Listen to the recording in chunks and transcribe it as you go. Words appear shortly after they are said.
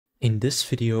In this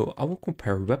video, I will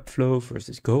compare Webflow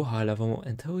versus GoHighLevel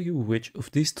and tell you which of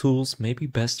these tools may be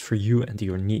best for you and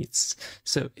your needs.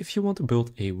 So if you want to build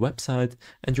a website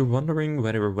and you're wondering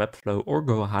whether Webflow or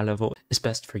GoHighLevel is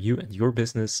best for you and your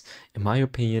business, in my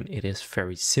opinion, it is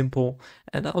very simple,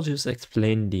 and I'll just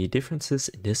explain the differences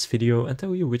in this video and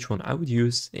tell you which one I would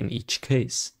use in each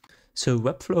case. So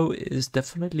Webflow is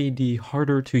definitely the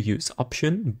harder to use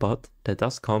option, but that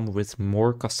does come with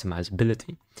more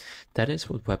customizability. That is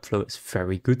what Webflow is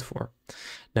very good for.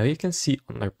 Now you can see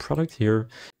on their product here,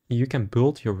 you can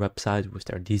build your website with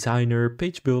their designer,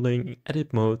 page building,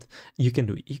 edit mode. You can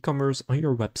do e-commerce on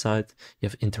your website. You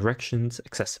have interactions,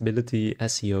 accessibility,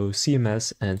 SEO,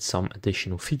 CMS, and some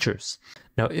additional features.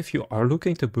 Now, if you are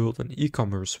looking to build an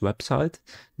e-commerce website,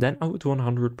 then I would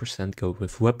 100% go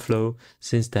with Webflow,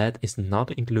 since that is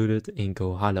not included in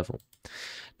GoHighLevel.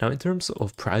 Now, in terms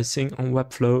of pricing on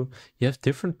Webflow, you have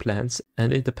different plans,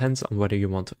 and it depends on whether you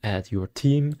want to add your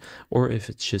team or if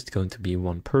it's just going to be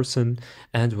one person,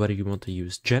 and whether you want to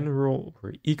use general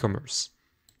or e-commerce.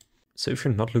 So if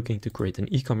you're not looking to create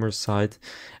an e-commerce site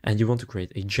and you want to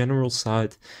create a general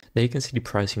site, then you can see the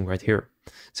pricing right here.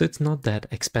 So it's not that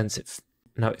expensive.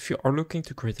 Now, if you are looking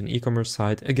to create an e-commerce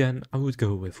site, again, I would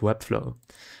go with Webflow.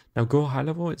 Now,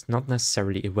 GoHighLevel is not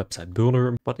necessarily a website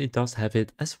builder, but it does have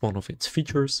it as one of its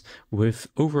features with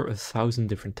over 1,000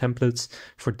 different templates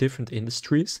for different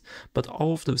industries, but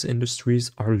all of those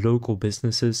industries are local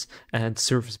businesses and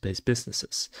service-based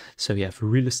businesses. So you have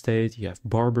real estate, you have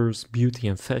barbers, beauty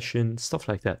and fashion, stuff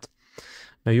like that.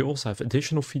 Now you also have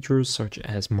additional features such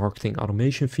as marketing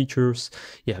automation features,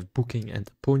 you have booking and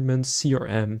appointments,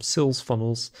 CRM, sales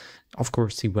funnels, of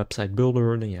course the website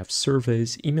builder, then you have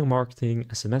surveys, email marketing,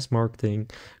 SMS marketing,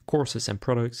 courses and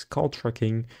products, call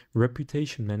tracking,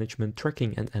 reputation management,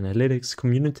 tracking and analytics,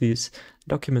 communities,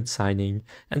 document signing,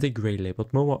 and a gray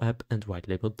labeled mobile app and white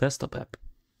labeled desktop app.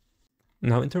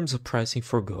 Now, in terms of pricing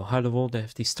for GoHighLevel, they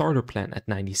have the starter plan at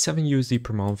 97 USD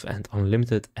per month and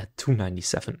unlimited at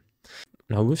 297.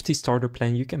 Now with the starter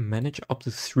plan, you can manage up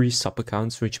to 3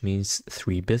 sub-accounts, which means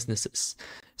 3 businesses.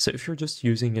 So if you're just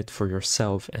using it for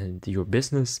yourself and your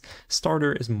business,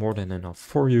 starter is more than enough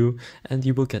for you, and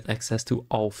you will get access to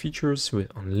all features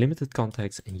with unlimited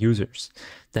contacts and users.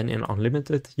 Then in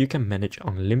unlimited, you can manage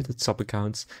unlimited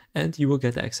sub-accounts, and you will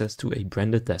get access to a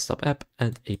branded desktop app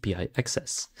and API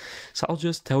access. So I'll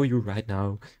just tell you right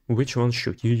now, which one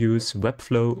should you use,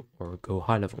 Webflow or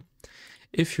GoHighLevel.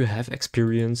 If you have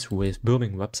experience with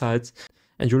building websites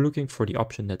and you're looking for the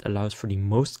option that allows for the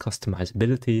most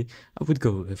customizability, I would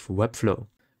go with Webflow.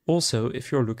 Also, if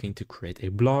you're looking to create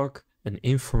a blog, an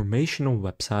informational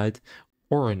website,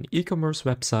 or an e-commerce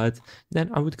website, then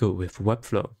I would go with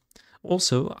Webflow.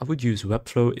 Also, I would use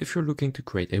Webflow if you're looking to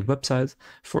create a website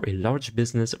for a large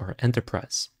business or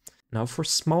enterprise. Now, for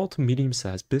small to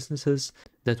medium-sized businesses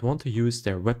that want to use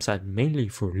their website mainly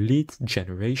for lead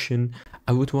generation,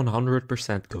 I would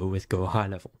 100% go with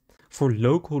GoHighLevel. For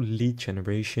local lead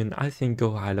generation, I think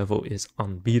GoHighLevel is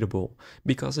unbeatable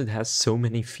because it has so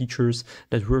many features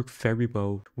that work very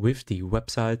well with the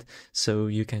website. So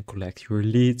you can collect your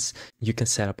leads, you can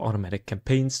set up automatic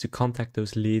campaigns to contact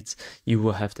those leads, you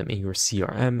will have them in your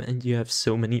CRM, and you have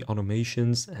so many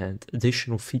automations and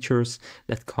additional features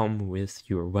that come with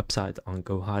your website on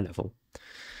GoHighLevel.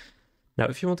 Now,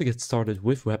 if you want to get started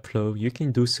with Webflow, you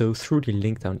can do so through the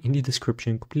link down in the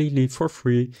description completely for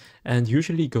free. And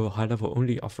usually GoHighLevel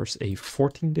only offers a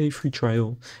 14-day free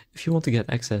trial. If you want to get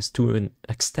access to an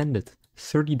extended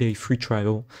 30-day free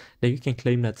trial, then you can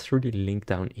claim that through the link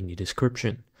down in the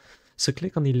description. So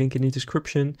click on the link in the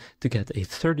description to get a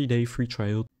 30-day free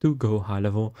trial to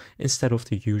GoHighLevel instead of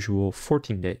the usual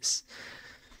 14 days.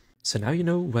 So now you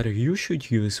know whether you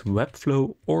should use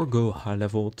Webflow or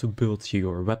GoHighLevel to build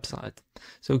your website.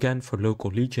 So again, for local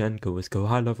lead gen, go with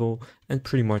GoHighLevel, and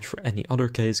pretty much for any other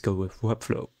case, go with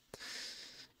Webflow.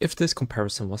 If this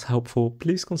comparison was helpful,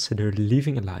 please consider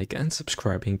leaving a like and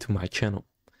subscribing to my channel.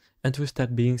 And with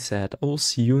that being said, I will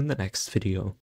see you in the next video.